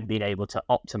imagine then being able to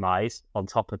optimize on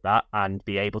top of that and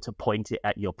be able to point it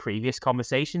at your previous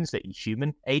conversations that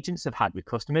human agents have had with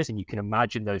customers. And you can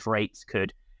imagine those rates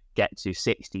could get to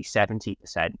 60,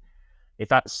 70%. If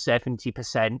that's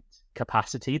 70%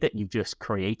 capacity that you've just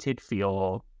created for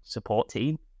your support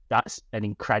team, that's an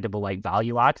incredible like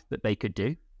value add that they could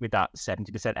do with that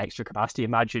 70% extra capacity.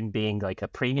 Imagine being like a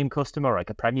premium customer or like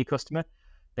a premier customer.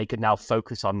 They could now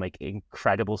focus on like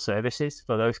incredible services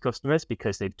for those customers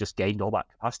because they've just gained all that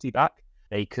capacity back.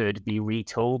 They could be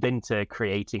retooled into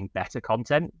creating better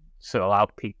content, so allow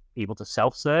people to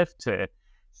self-serve, to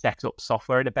set up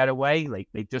software in a better way. Like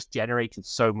they've just generated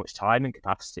so much time and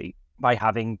capacity by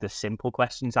having the simple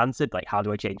questions answered, like how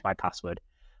do I change my password?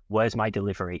 Where's my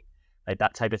delivery? Like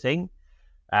that type of thing.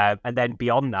 And then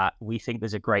beyond that, we think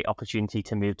there's a great opportunity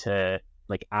to move to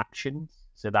like actions.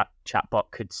 So that chatbot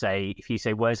could say, if you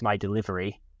say, where's my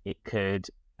delivery? It could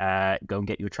go and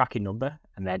get your tracking number.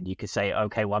 And then you could say,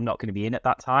 okay, well, I'm not going to be in at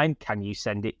that time. Can you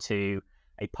send it to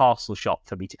a parcel shop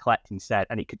for me to collect instead?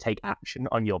 And it could take action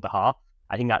on your behalf.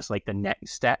 I think that's like the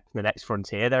next step, the next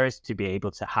frontier there is to be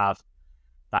able to have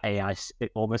that AI,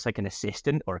 almost like an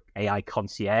assistant or AI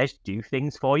concierge, do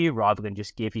things for you rather than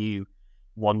just give you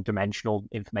one-dimensional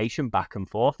information back and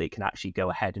forth. It can actually go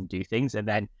ahead and do things. And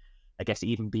then I guess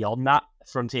even beyond that,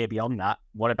 frontier beyond that,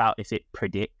 what about if it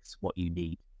predicts what you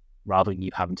need rather than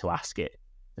you having to ask it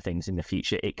for things in the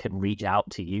future? It can reach out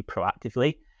to you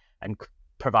proactively and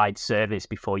provide service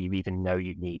before you even know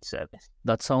you need service.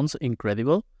 That sounds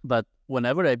incredible. But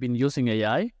whenever I've been using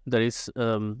AI, there is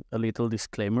a little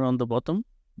disclaimer on the bottom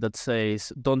that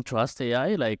says, don't trust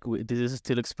AI, like this is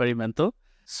still experimental.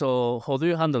 So how do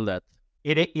you handle that?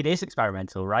 It is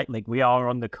experimental, right? Like we are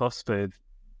on the cusp of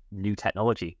new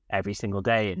technology every single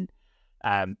day.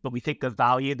 And but we think the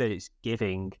value that it's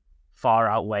giving far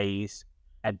outweighs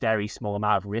a very small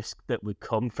amount of risk that would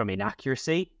come from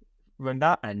inaccuracy from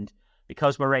that. And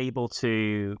because we're able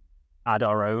to add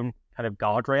our own kind of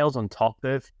guardrails on top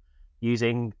of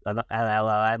using an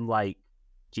LLM like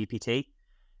GPT,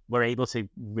 we're able to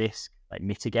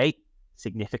mitigate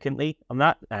significantly on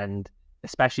that. And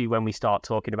especially when we start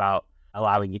talking about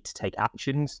allowing it to take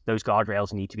actions, those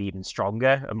guardrails need to be even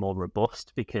stronger and more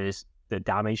robust because the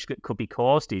damage that could be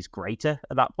caused is greater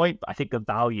at that point. But I think the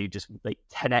value just like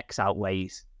 10x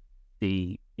outweighs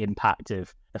the impact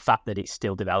of the fact that it's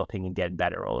still developing and getting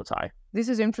better all the time. This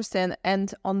is interesting.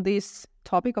 And on this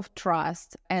topic of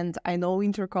trust, and I know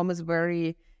Intercom is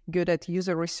very good at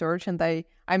user research, and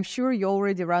I'm sure you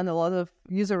already run a lot of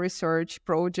user research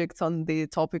projects on the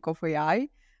topic of AI,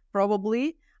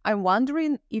 probably. I'm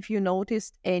wondering if you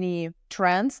noticed any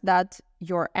trends that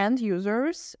your end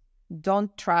users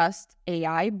don't trust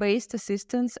AI-based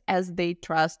assistants as they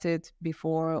trusted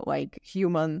before, like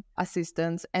human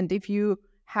assistants, and if you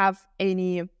have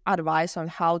any advice on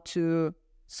how to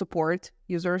support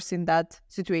users in that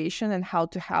situation and how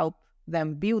to help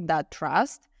them build that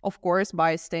trust, of course,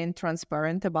 by staying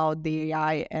transparent about the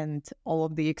AI and all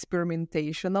of the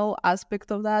experimentational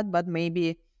aspect of that, but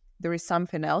maybe there is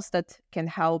something else that can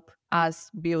help us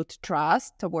build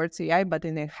trust towards AI, but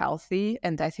in a healthy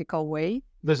and ethical way.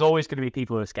 There's always going to be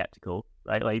people who are skeptical,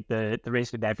 right? Like there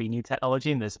is with every new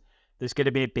technology, and there's going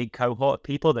to be a big cohort of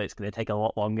people that it's going to take a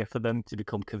lot longer for them to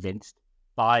become convinced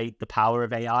by the power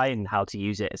of AI and how to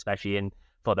use it, especially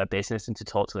for their business and to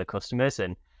talk to their customers.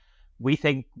 And we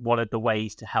think one of the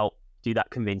ways to help do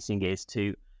that convincing is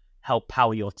to help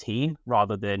power your team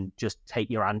rather than just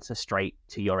take your answer straight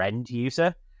to your end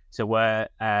user. So we're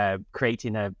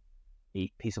creating a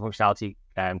piece of functionality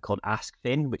called Ask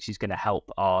Thin, which is going to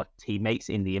help our teammates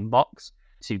in the inbox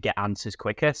to get answers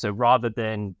quicker. So rather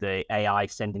than the AI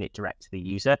sending it direct to the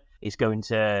user, it's going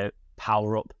to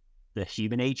power up the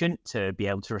human agent to be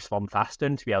able to respond faster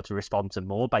and to be able to respond to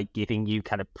more by giving you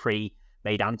kind of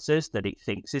pre-made answers that it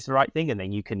thinks is the right thing. And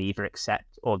then you can either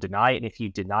accept or deny it. And if you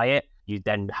deny it, you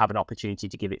then have an opportunity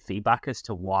to give it feedback as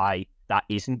to why that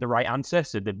isn't the right answer.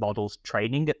 So the model's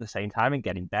training at the same time and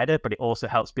getting better, but it also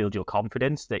helps build your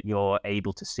confidence that you're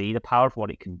able to see the power of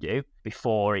what it can do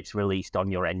before it's released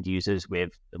on your end users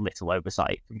with little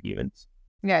oversight from humans.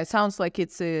 Yeah, it sounds like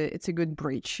it's a good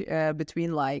bridge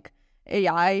between like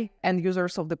AI and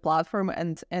users of the platform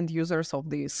and users of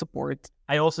the support.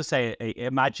 I also say,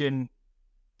 imagine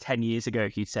 10 years ago,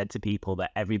 if you said to people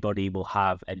that everybody will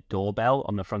have a doorbell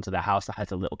on the front of their house that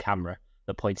has a little camera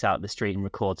that points out the street and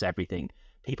records everything,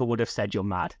 people would have said you're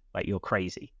mad, like you're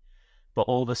crazy. But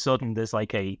all of a sudden, there's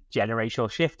like a generational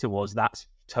shift towards that's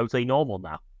totally normal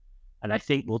now. And I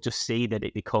think we'll just see that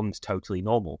it becomes totally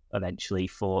normal eventually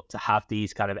to have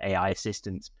these kind of AI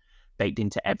assistants baked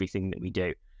into everything that we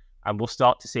do. And we'll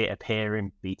start to see it appear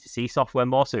in B2C software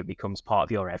more, so it becomes part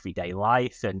of your everyday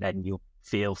life, and then you'll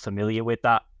feel familiar with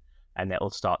that, and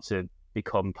it'll start to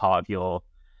become part of your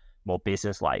more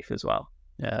business life as well.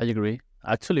 Yeah, I agree.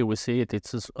 Actually, we see it.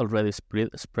 It's already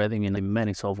spreading in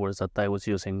many softwares that I was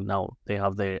using. Now they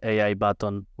have the AI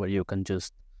button where you can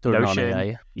just turn on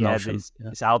AI. Yeah,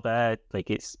 it's out there. Like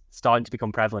it's starting to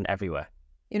become prevalent everywhere.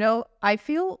 You know, I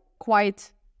feel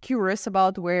quite curious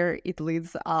about where it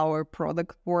leads our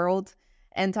product world.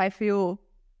 And I feel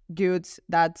good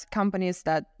that companies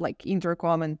that like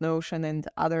Intercom and Notion and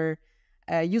other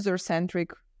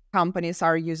user-centric companies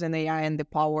are using AI and the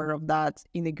power of that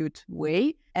in a good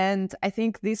way. And I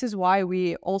think this is why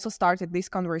we also started this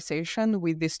conversation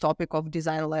with this topic of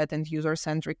design-led and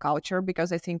user-centric culture,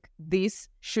 because I think this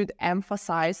should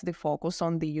emphasize the focus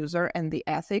on the user and the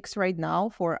ethics right now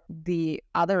for the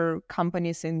other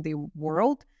companies in the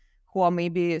world who are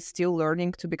maybe still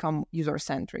learning to become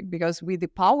user-centric. Because with the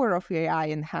power of AI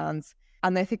in hands,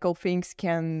 unethical things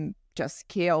can just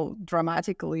scale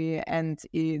dramatically, and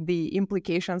the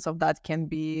implications of that can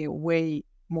be way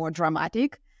more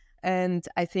dramatic. And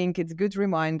I think it's a good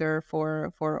reminder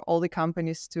for all the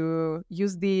companies to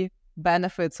use the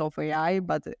benefits of AI,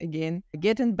 but again,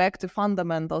 getting back to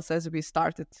fundamentals as we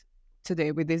started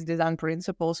today with these design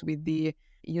principles, with the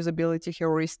usability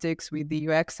heuristics, with the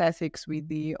UX ethics, with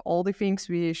the all the things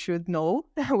we should know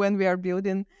when we are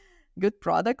building good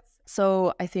products.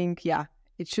 So I think, yeah,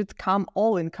 it should come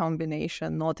all in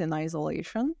combination, not in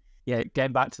isolation. Yeah,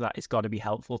 getting back to that, it's got to be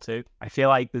helpful too. I feel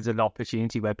like there's an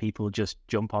opportunity where people just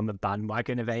jump on the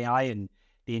bandwagon of AI and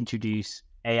they introduce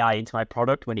AI into my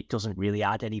product when it doesn't really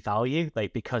add any value,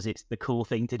 like because it's the cool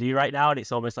thing to do right now. And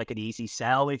it's almost like an easy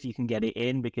sell if you can get it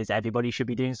in because everybody should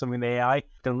be doing something with AI.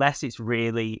 Unless it's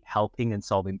really helping and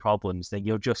solving problems, then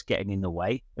you're just getting in the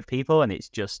way of people and it's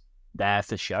just there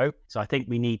for show. So I think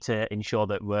we need to ensure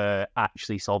that we're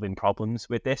actually solving problems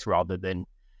with this rather than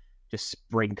just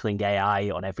sprinkling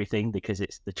AI on everything because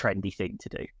it's the trendy thing to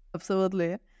do.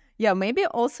 Absolutely. Yeah, maybe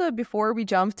also before we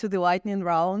jump to the lightning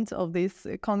round of this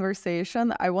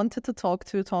conversation, I wanted to talk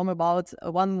to Thom about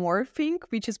one more thing,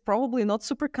 which is probably not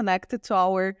super connected to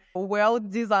our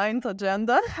well-designed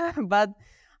agenda, but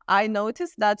I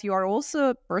noticed that you are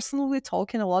also personally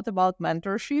talking a lot about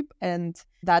mentorship and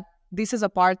that this is a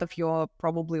part of your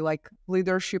probably like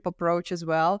leadership approach as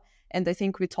well. And I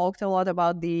think we talked a lot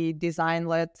about the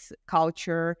design-led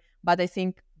culture, but I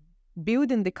think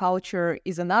building the culture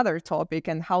is another topic,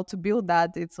 and how to build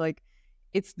that.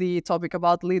 It's the topic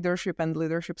about leadership and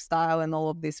leadership style and all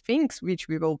of these things, which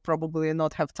we will probably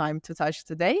not have time to touch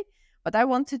today. But I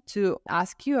wanted to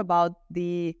ask you about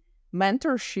the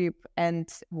mentorship and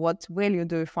what value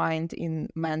do you find in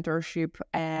mentorship,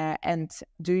 and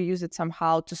do you use it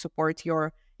somehow to support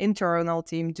your internal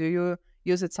team? Do you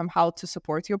use it somehow to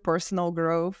support your personal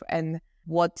growth? And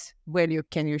what value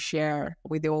can you share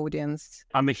with the audience?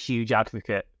 I'm a huge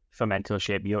advocate for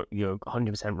mentorship. You're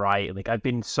 100% right. Like I've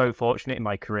been so fortunate in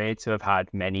my career to have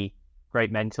had many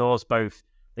great mentors, both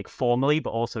like formally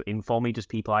but also informally, just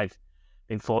people I've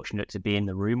been fortunate to be in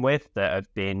the room with that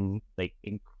have been like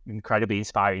incredibly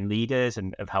inspiring leaders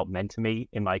and have helped mentor me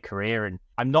in my career. And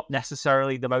I'm not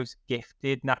necessarily the most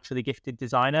naturally gifted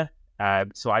designer.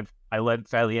 So I learned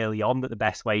fairly early on that the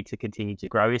best way to continue to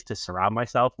grow is to surround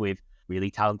myself with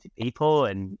really talented people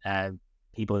and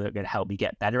people that are going to help me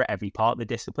get better at every part of the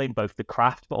discipline, both the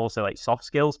craft, but also like soft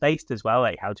skills based as well,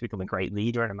 like how to become a great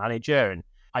leader and a manager. And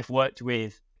I've worked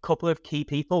with a couple of key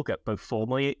people, both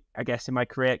formally, I guess, in my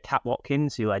career. Kat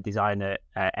Watkins, who led design at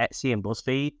Etsy and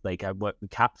BuzzFeed. Like I worked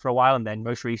with Kat for a while. And then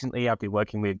most recently, I've been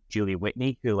working with Julia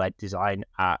Whitney, who led design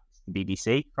at the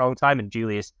BBC for a long time. And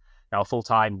Julia's now a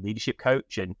full-time leadership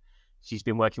coach. And she's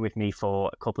been working with me for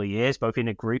a couple of years, both in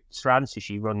a group strand. So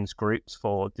she runs groups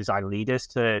for design leaders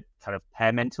to kind of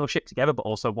pair mentorship together, but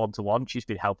also one-to-one. She's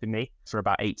been helping me for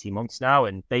about 18 months now.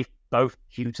 And they've both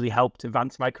hugely helped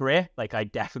advance my career. Like I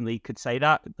definitely could say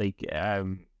that. Like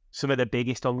some of the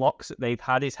biggest unlocks that they've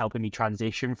had is helping me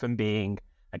transition from being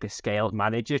like a scaled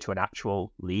manager to an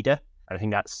actual leader. And I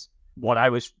think that's what I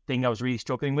was really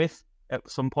struggling with at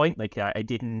some point. Like I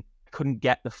couldn't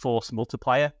get the force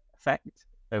multiplier effect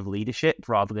of leadership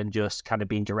rather than just kind of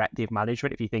being directive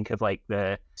management. If you think of like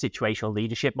the situational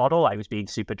leadership model, I was being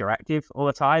super directive all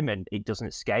the time and it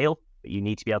doesn't scale, but you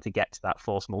need to be able to get to that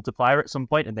force multiplier at some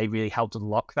point, and they really helped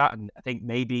unlock that. And I think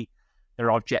maybe their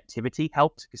objectivity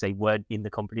helped because they weren't in the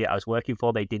company that I was working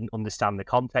for. They didn't understand the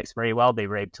context very well. They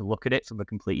were able to look at it from a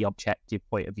completely objective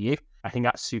point of view. I think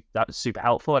that's super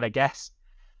helpful. And I guess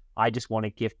I just want to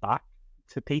give back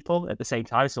to people at the same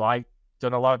time. So I've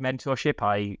done a lot of mentorship.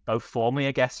 I both formally,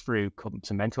 I guess, through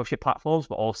some mentorship platforms,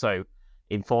 but also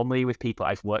informally with people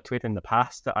I've worked with in the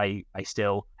past that I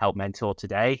still help mentor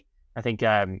today. I think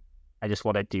I just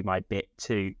want to do my bit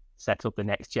to set up the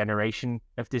next generation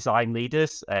of design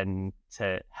leaders and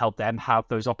to help them have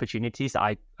those opportunities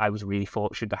that I was really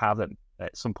fortunate to have them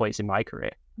at some points in my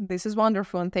career. This is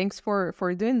wonderful, and thanks for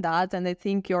doing that. And I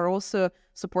think you're also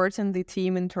supporting the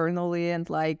team internally, and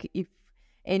like if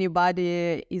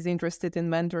anybody is interested in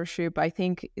mentorship, I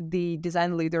think the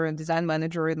design leader and design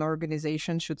manager in an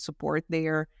organization should support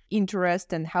their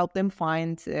interest and help them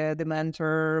find the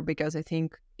mentor, because I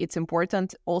think it's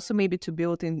important also maybe to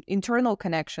build in internal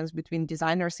connections between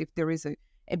designers. If there is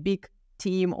a big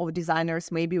team of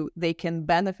designers, maybe they can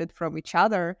benefit from each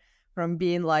other, from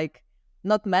being like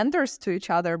not mentors to each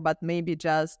other, but maybe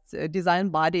just design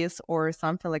buddies or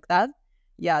something like that.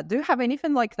 Yeah. Do you have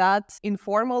anything like that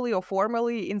informally or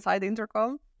formally inside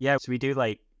Intercom? Yeah. So we do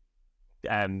like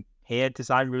peer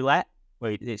design roulette,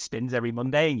 where it spins every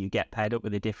Monday and you get paired up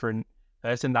with a different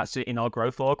person. That's in our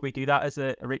growth org. We do that as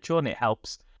a ritual, and it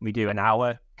helps. We do an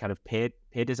hour kind of peer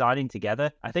designing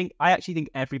together. I actually think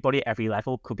everybody at every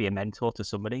level could be a mentor to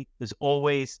somebody. There's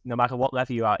always, no matter what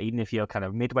level you are, even if you're kind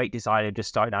of midweight designer just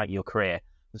starting out your career,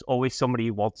 there's always somebody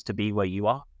who wants to be where you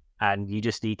are. And you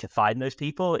just need to find those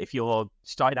people. If you're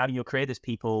starting out in your career, there's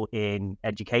people in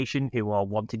education who are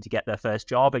wanting to get their first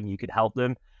job, and you could help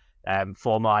them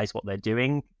formalize what they're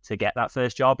doing to get that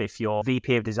first job. If you're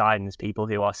VP of design, there's people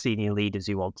who are senior leaders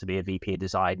who want to be a VP of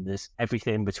design. There's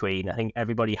everything in between. I think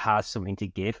everybody has something to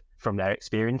give from their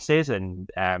experiences and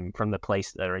from the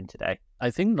place that they're in today.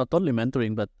 I think not only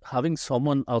mentoring, but having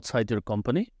someone outside your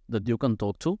company that you can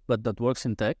talk to, but that works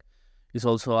in tech, is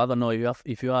also, I don't know,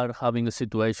 if you are having a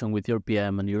situation with your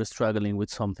PM and you're struggling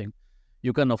with something,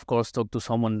 you can, of course, talk to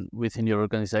someone within your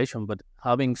organization, but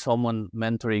having someone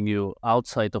mentoring you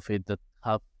outside of it that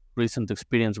have recent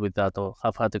experience with that or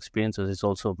have had experiences is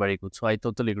also very good. So I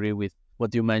totally agree with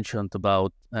what you mentioned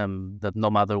about that no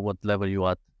matter what level you're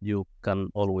at, you can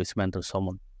always mentor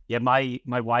someone. Yeah, my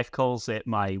wife calls it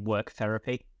my work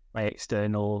therapy, my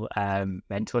external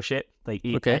mentorship.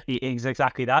 It's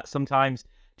exactly that. Sometimes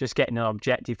just getting an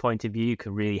objective point of view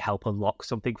can really help unlock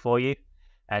something for you.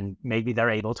 And maybe they're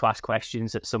able to ask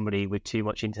questions that somebody with too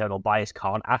much internal bias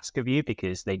can't ask of you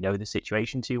because they know the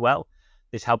situation too well.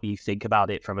 This helps you think about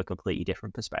it from a completely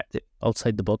different perspective.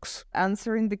 Outside the box.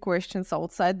 Answering the questions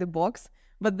outside the box,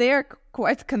 but they are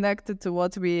quite connected to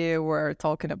what we were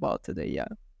talking about today, yeah.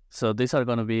 So these are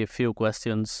going to be a few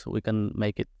questions. We can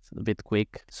make it a bit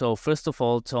quick. So first of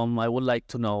all, Thom, I would like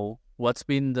to know what's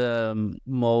been the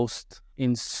most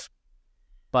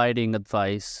inspiring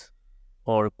advice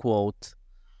or quote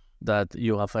that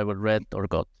you have ever read or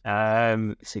got?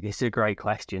 So this is a great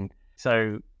question.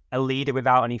 So a leader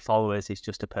without any followers is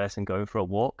just a person going for a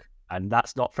walk. And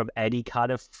that's not from any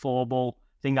kind of formal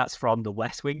thing. That's from the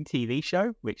West Wing TV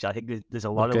show, which I think there's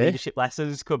a lot of leadership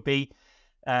lessons could be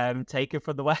taken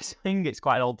from the West Wing. It's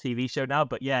quite an old TV show now,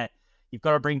 but yeah, you've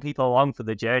got to bring people along for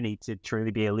the journey to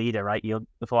truly be a leader, right?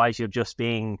 Otherwise you're just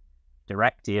being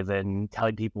directive and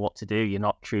telling people what to do. You're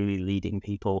not truly leading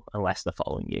people unless they're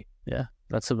following you. Yeah,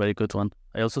 that's a very good one.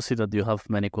 I also see that you have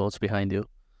many quotes behind you.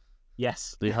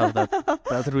 Yes. Do you have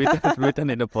that written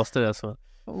in a poster as well?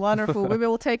 Wonderful. We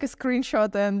will take a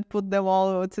screenshot and put them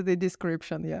all to the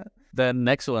description, yeah. The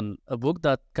next one, a book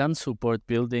that can support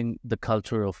building the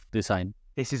culture of design.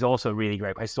 This is also a really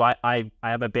great question. So I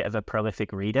am a bit of a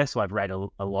prolific reader, so I've read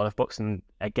a lot of books, and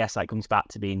I guess that comes back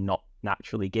to being not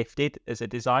naturally gifted as a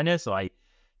designer. So I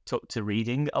took to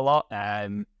reading a lot.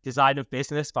 Design of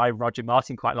Business by Roger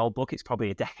Martin, quite an old book. It's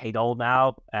probably a decade old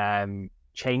now.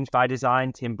 Change by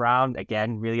Design, Tim Brown,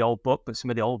 again, really old book, but some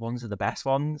of the old ones are the best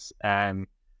ones.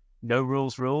 No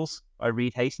Rules by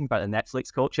Reed Hastings about the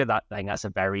Netflix culture. I think that's a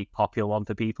very popular one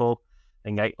for people. I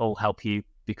think it'll help you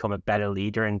become a better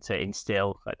leader and to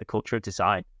instill the culture of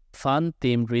design. Fun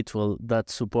team ritual that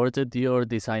supported your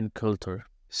design culture.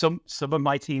 Some of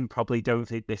my team probably don't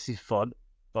think this is fun,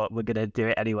 but we're going to do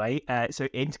it anyway. So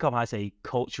Intercom has a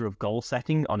culture of goal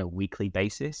setting on a weekly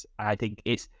basis. I think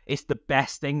it's the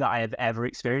best thing that I have ever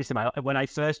experienced in my life. When I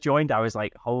first joined, I was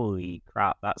like, holy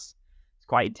crap, it's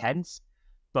quite intense.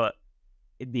 But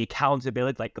the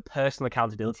accountability, like the personal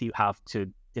accountability you have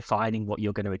to defining what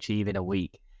you're going to achieve in a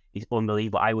week is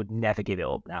unbelievable. I would never give it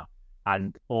up now.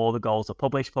 And all the goals are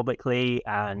published publicly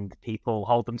and people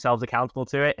hold themselves accountable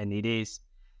to it. And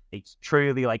it's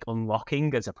truly like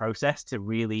unlocking as a process to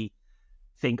really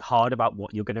think hard about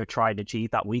what you're going to try and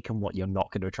achieve that week and what you're not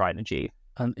going to try and achieve.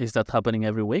 And is that happening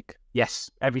every week?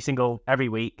 Yes, every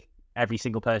week, every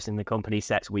single person in the company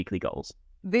sets weekly goals.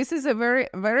 This is a very,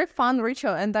 very fun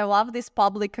ritual, and I love this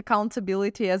public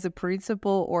accountability as a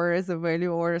principle or as a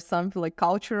value or something like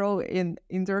cultural in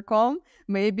Intercom.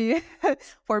 Maybe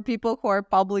for people who are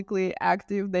publicly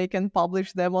active, they can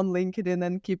publish them on LinkedIn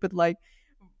and keep it like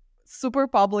super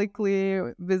publicly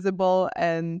visible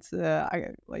and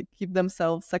like keep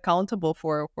themselves accountable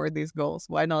for these goals.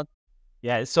 Why not?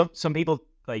 Yeah, some people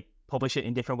like publish it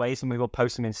in different ways. Some people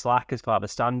post them in Slack as part of a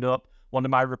stand-up. One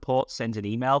of my reports sends an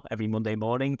email every Monday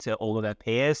morning to all of their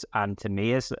peers and to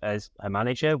me as a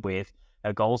manager with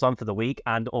her goals on for the week,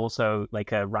 and also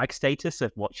like a rag status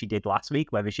of what she did last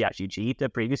week, whether she actually achieved her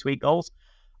previous week goals.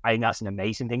 I think that's an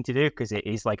amazing thing to do because it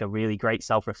is like a really great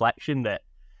self-reflection that,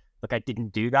 look, I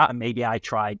didn't do that and maybe I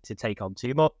tried to take on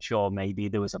too much, or maybe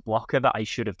there was a blocker that I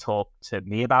should have talked to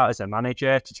me about as a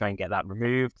manager to try and get that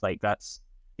removed. Like that's,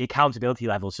 the accountability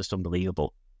level is just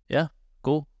unbelievable. Yeah,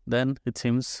 cool. Then it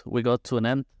seems we got to an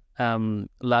end.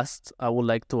 Last, I would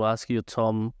like to ask you,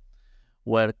 Thom,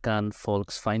 where can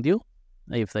folks find you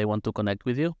if they want to connect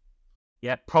with you?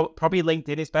 Yeah, probably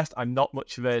LinkedIn is best. I'm not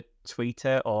much of a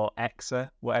tweeter or Xer,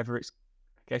 whatever I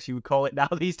guess you would call it now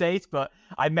these days. But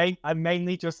I'm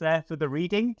mainly just there for the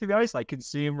reading, to be honest. I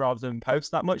consume rather than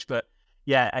post that much. But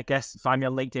yeah, I guess find me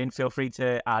on LinkedIn. Feel free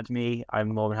to add me.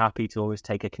 I'm more than happy to always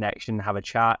take a connection, have a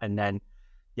chat, and then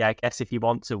yeah, I guess if you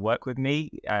want to work with me,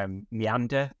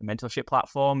 Meander, the mentorship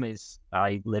platform,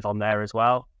 I live on there as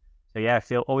well. So yeah,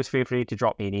 always feel free to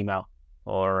drop me an email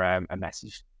or a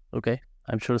message. Okay.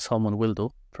 I'm sure someone will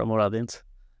do from our audience.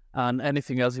 And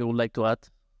anything else you would like to add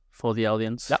for the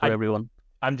audience, everyone?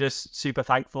 I'm just super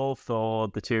thankful for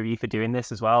the two of you for doing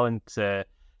this as well, and to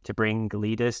bring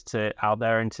leaders out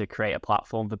there and to create a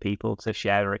platform for people to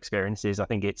share their experiences. I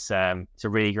think it's a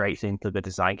really great thing for the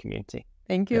design community.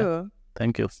 Thank you. Yeah.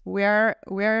 Thank you. We're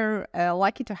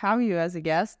lucky to have you as a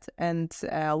guest, and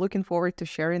looking forward to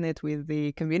sharing it with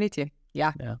the community.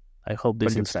 Yeah. I hope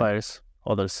this 100%. Inspires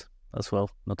others as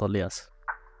well, not only us.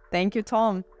 Thank you,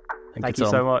 Thom. Thank you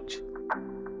so much.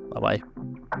 Bye-bye.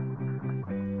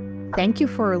 Thank you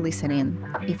for listening.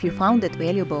 If you found it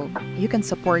valuable, you can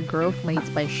support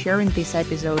GrowthMates by sharing this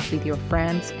episode with your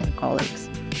friends and colleagues.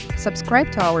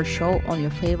 Subscribe to our show on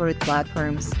your favorite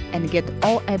platforms and get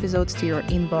all episodes to your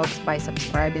inbox by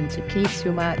subscribing to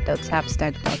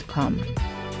katesuma.substack.com.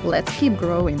 Let's keep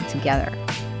growing together.